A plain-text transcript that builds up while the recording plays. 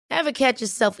Ever catch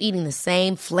yourself eating the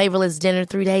same flavorless dinner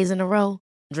 3 days in a row?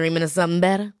 Dreaming of something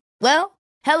better? Well,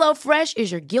 HelloFresh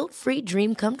is your guilt-free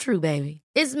dream come true, baby.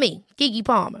 It's me, Keke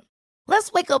Palmer.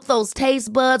 Let's wake up those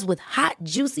taste buds with hot,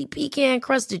 juicy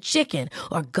pecan-crusted chicken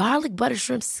or garlic butter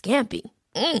shrimp scampi.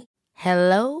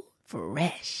 Hello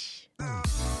Fresh.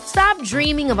 Stop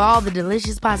dreaming of all the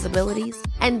delicious possibilities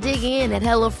and dig in at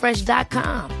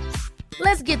HelloFresh.com.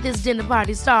 Let's get this dinner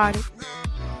party started.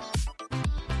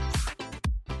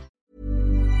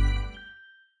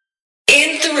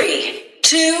 In 3,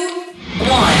 2,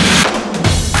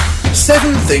 1.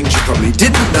 7 things you probably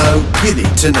didn't know you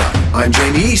need to know. I'm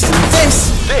Jamie East and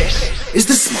this is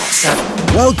the Smart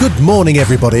 7. Well, good morning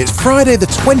everybody. It's Friday the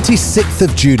 26th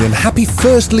of June and happy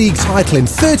first league title in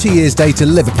 30 years day to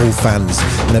Liverpool fans.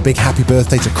 And a big happy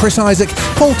birthday to Chris Isaac,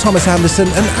 Paul Thomas Anderson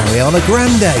and Ariana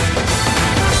Grande.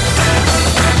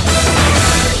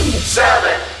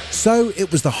 7. So,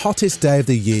 it was the hottest day of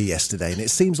the year yesterday, and it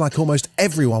seems like almost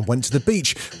everyone went to the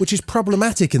beach, which is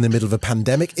problematic in the middle of a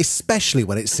pandemic, especially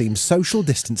when it seems social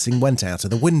distancing went out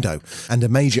of the window. And a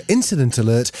major incident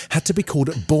alert had to be called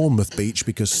at Bournemouth Beach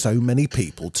because so many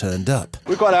people turned up.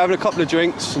 We've got out having a couple of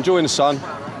drinks, enjoying the sun.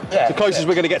 It's the closest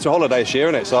we're going to get to a holiday this year,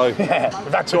 isn't it? So,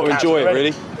 we've got to enjoy it,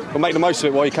 really. We'll make the most of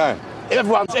it while you can.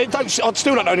 I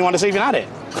still don't know anyone that's even had it.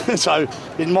 So,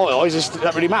 in my eyes, it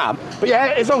doesn't really matter. But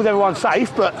yeah, as long as everyone's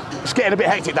safe, but it's getting a bit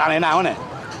hectic down here now, isn't it?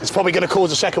 It's probably going to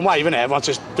cause a second wave, isn't it? Everyone's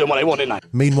just doing what they want, isn't they?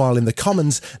 Meanwhile, in the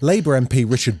Commons, Labour MP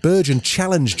Richard Burgon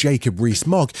challenged Jacob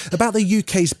Rees-Mogg about the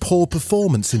UK's poor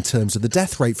performance in terms of the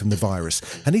death rate from the virus,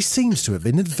 and he seems to have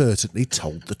inadvertently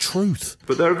told the truth.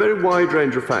 But there are a very wide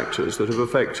range of factors that have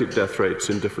affected death rates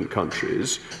in different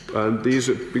countries. These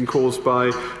have been caused by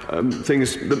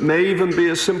things that may even be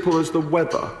as simple as the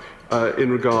weather.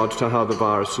 In regard to how the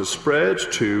virus has spread,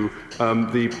 to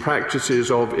the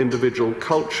practices of individual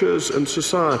cultures and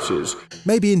societies.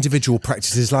 Maybe individual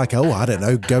practices like,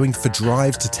 going for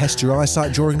drives to test your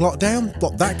eyesight during lockdown?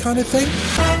 What, that kind of thing?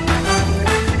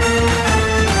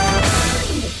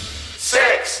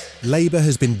 6. Labour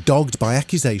has been dogged by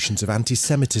accusations of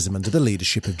anti-Semitism under the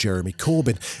leadership of Jeremy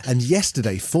Corbyn, and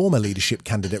yesterday former leadership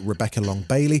candidate Rebecca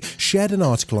Long-Bailey shared an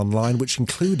article online which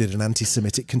included an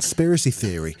anti-Semitic conspiracy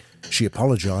theory. She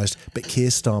apologised, but Keir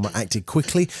Starmer acted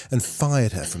quickly and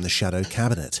fired her from the shadow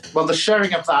cabinet. Well, the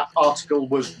sharing of that article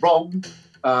was wrong,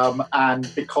 and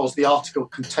because the article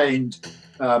contained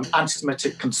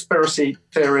anti-Semitic conspiracy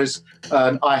theories,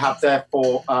 and I have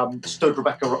therefore stood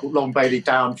Rebecca Long-Bailey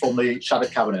down from the shadow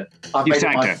cabinet. I've made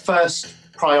it my first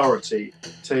priority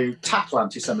to tackle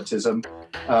anti-Semitism,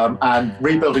 and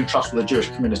rebuilding trust with the Jewish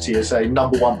community is a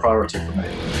number one priority for me.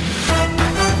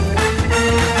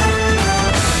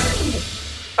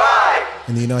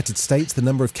 In the United States, the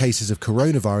number of cases of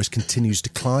coronavirus continues to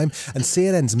climb, and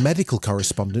CNN's medical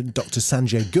correspondent, Dr.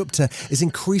 Sanjay Gupta, is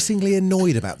increasingly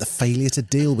annoyed about the failure to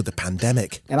deal with the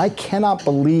pandemic. And I cannot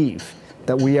believe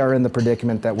that we are in the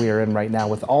predicament that we are in right now,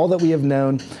 with all that we have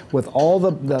known, with all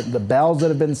the bells that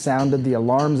have been sounded, the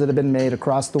alarms that have been made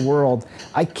across the world.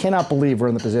 I cannot believe we're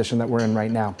in the position that we're in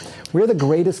right now. We're the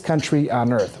greatest country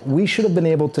on earth. We should have been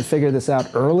able to figure this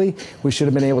out early. We should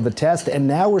have been able to test, and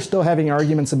now we're still having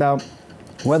arguments about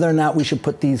whether or not we should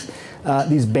put these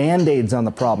Band-Aids on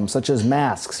the problem, such as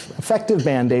masks. Effective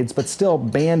Band-Aids, but still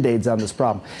Band-Aids on this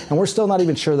problem. And we're still not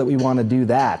even sure that we want to do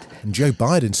that. And Joe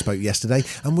Biden spoke yesterday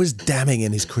and was damning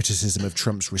in his criticism of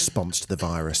Trump's response to the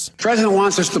virus. The president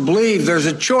wants us to believe there's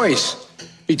a choice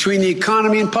between the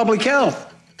economy and public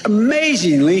health.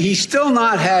 Amazingly, he still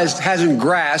hasn't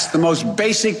grasped the most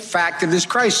basic fact of this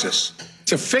crisis.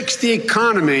 To fix the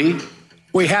economy,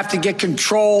 we have to get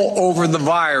control over the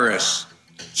virus.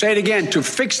 Say it again, to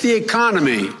fix the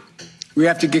economy, we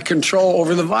have to get control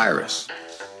over the virus.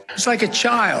 It's like a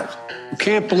child who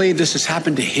can't believe this has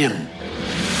happened to him.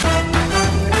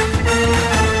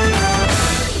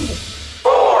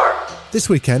 4. This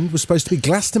weekend was supposed to be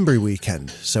Glastonbury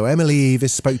weekend, so Emily Eavis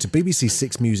spoke to BBC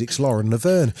Six Music's Lauren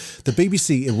Laverne. The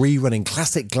BBC are rerunning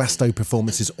classic Glasto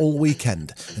performances all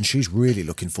weekend, and she's really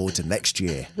looking forward to next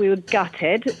year. We were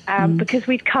gutted because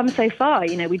we'd come so far.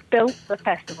 You know, we'd built the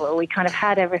festival, we kind of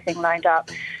had everything lined up,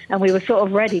 and we were sort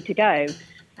of ready to go.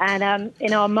 And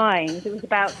in our minds, it was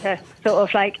about to sort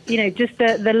of just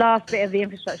the last bit of the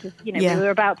infrastructure. We were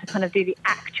about to kind of do the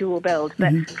actual build.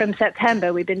 But from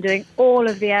September, we've been doing all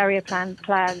of the area plans.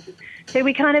 So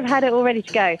we kind of had it all ready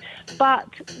to go. But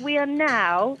we are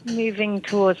now moving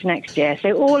towards next year.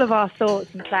 So all of our thoughts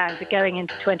and plans are going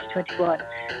into 2021.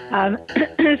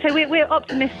 So we're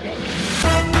optimistic.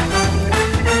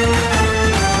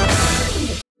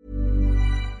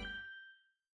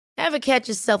 Ever catch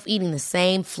yourself eating the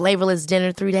same flavorless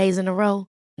dinner 3 days in a row?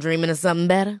 Dreaming of something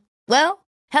better? Well,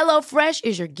 HelloFresh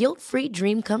is your guilt-free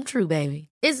dream come true, baby.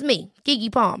 It's me,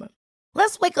 Keke Palmer.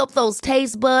 Let's wake up those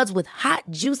taste buds with hot,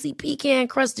 juicy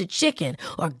pecan-crusted chicken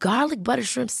or garlic butter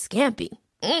shrimp scampi.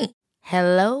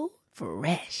 Hello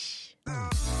Fresh.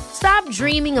 Stop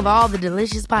dreaming of all the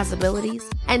delicious possibilities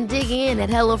and dig in at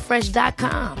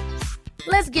HelloFresh.com.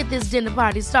 Let's get this dinner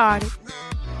party started.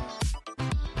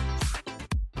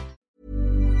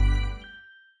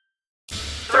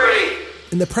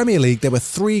 In the Premier League, there were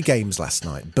 3 games last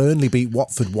night. Burnley beat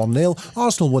Watford 1-0,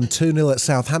 Arsenal won 2-0 at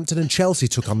Southampton, and Chelsea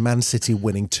took on Man City,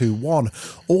 winning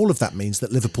 2-1. All of that means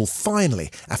that Liverpool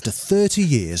finally, after 30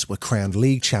 years, were crowned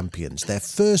league champions, their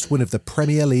first win of the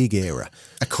Premier League era.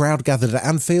 A crowd gathered at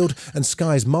Anfield, and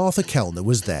Sky's Martha Kellner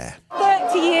was there.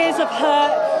 30 years of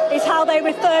hurt is how they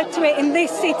refer to it in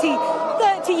this city.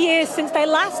 30 years since they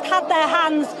last had their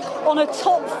hands on a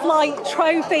top-flight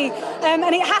trophy. And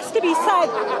it has to be said,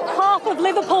 half of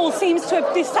Liverpool seems to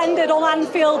have descended on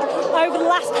Anfield over the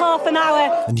last half an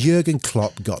hour. And Jurgen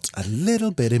Klopp got a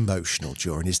little bit emotional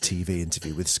during his TV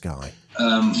interview with Sky.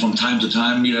 From time to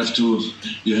time, you have to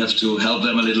help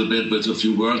them a little bit with a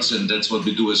few words, and that's what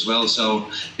we do as well. So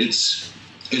it's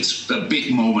a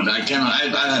big moment. I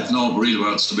have no real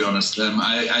words, to be honest.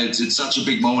 It's such a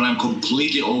big moment. I'm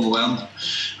completely overwhelmed.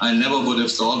 I never would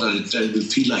have thought that it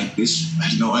would feel like this. I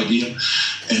had no idea.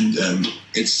 And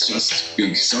it's just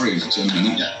big. Sorry,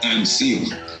 gentlemen. And see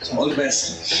you. All the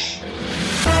best.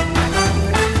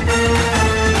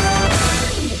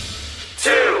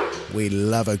 2. We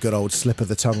love a good old slip of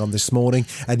the tongue on This Morning,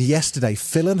 and yesterday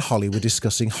Phil and Holly were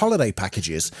discussing holiday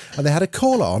packages, and they had a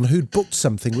caller on who'd booked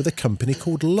something with a company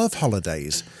called Love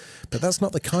Holidays. But that's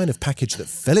not the kind of package that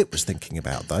Phillip was thinking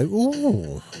about, though.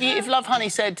 Ooh. If Love Honey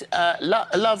said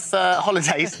love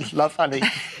holidays, Love Honey,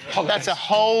 that's a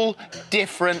whole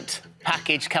different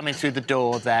package coming through the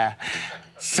door there.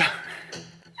 So...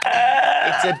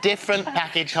 it's a different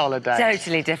package holiday.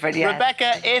 Totally different, yeah.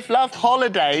 Rebecca, if Love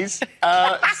Holidays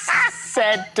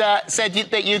said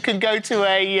that you can go to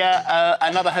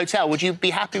another hotel, would you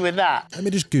be happy with that? Let me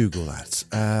just Google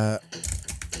that.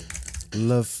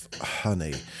 Love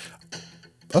Honey.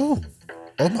 Oh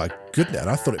my goodness,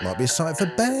 I thought it might be a site for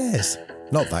bears.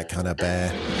 Not that kind of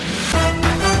bear.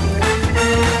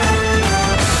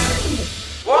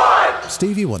 1.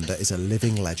 Stevie Wonder is a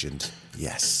living legend.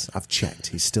 Yes, I've checked,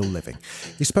 he's still living.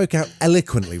 He spoke out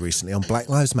eloquently recently on Black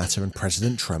Lives Matter and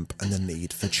President Trump and the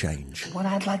need for change. What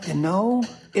I'd like to know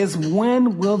is,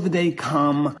 when will the day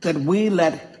come that we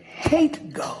let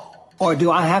hate go? Or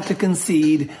do I have to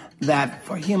concede that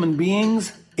for human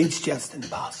beings, it's just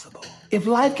impossible? If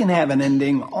life can have an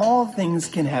ending, all things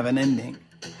can have an ending.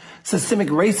 Systemic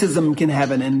racism can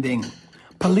have an ending.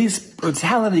 Police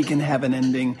brutality can have an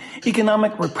ending.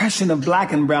 Economic repression of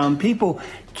black and brown people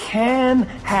can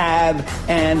have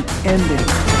an ending.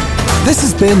 This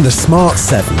has been the Smart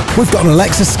 7. We've got an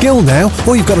Alexa skill now.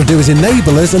 All you've got to do is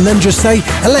enable us and then just say,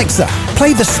 Alexa,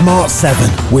 play the Smart 7.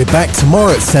 We're back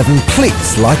tomorrow at 7.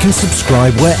 Please like and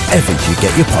subscribe wherever you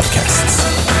get your podcasts.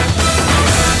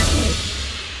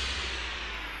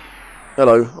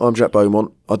 Hello, I'm Jack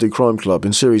Beaumont. I do Crime Club.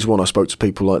 In Series 1, I spoke to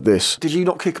people like this. Did you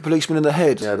not kick a policeman in the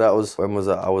head? Yeah, that was... When was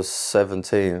that? I was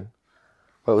 17.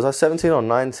 Wait, was I 17 or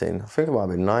 19? I think it might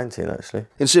have been 19, actually.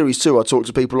 In Series 2, I talked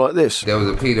to people like this. There was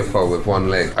a paedophile with one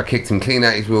leg. I kicked him clean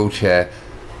out his wheelchair.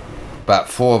 About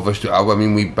 4 of us...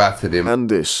 we battered him. And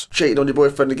this. Cheated on your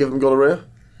boyfriend to give him gonorrhea? Do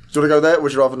you want to go there, or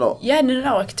would you rather not? Yeah,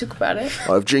 no, I could talk about it.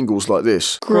 I have jingles like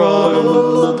this.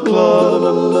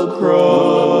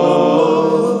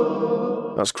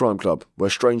 That's Crime Club, where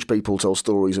strange people tell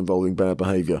stories involving bad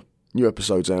behaviour. New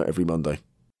episodes out every Monday.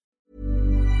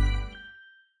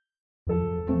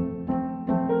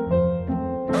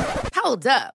 Hold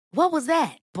up. What was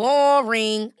that?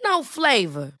 Boring. No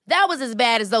flavor. That was as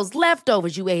bad as those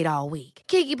leftovers you ate all week.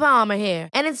 Keke Palmer here,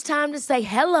 and it's time to say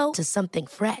hello to something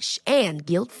fresh and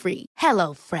guilt-free.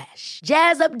 Hello Fresh.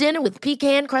 Jazz up dinner with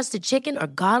pecan-crusted chicken or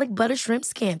garlic butter shrimp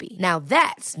scampi. Now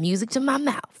that's music to my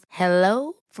mouth.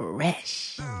 Hello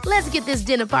Fresh. Let's get this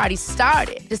dinner party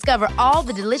started. Discover all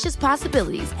the delicious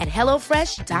possibilities at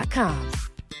HelloFresh.com.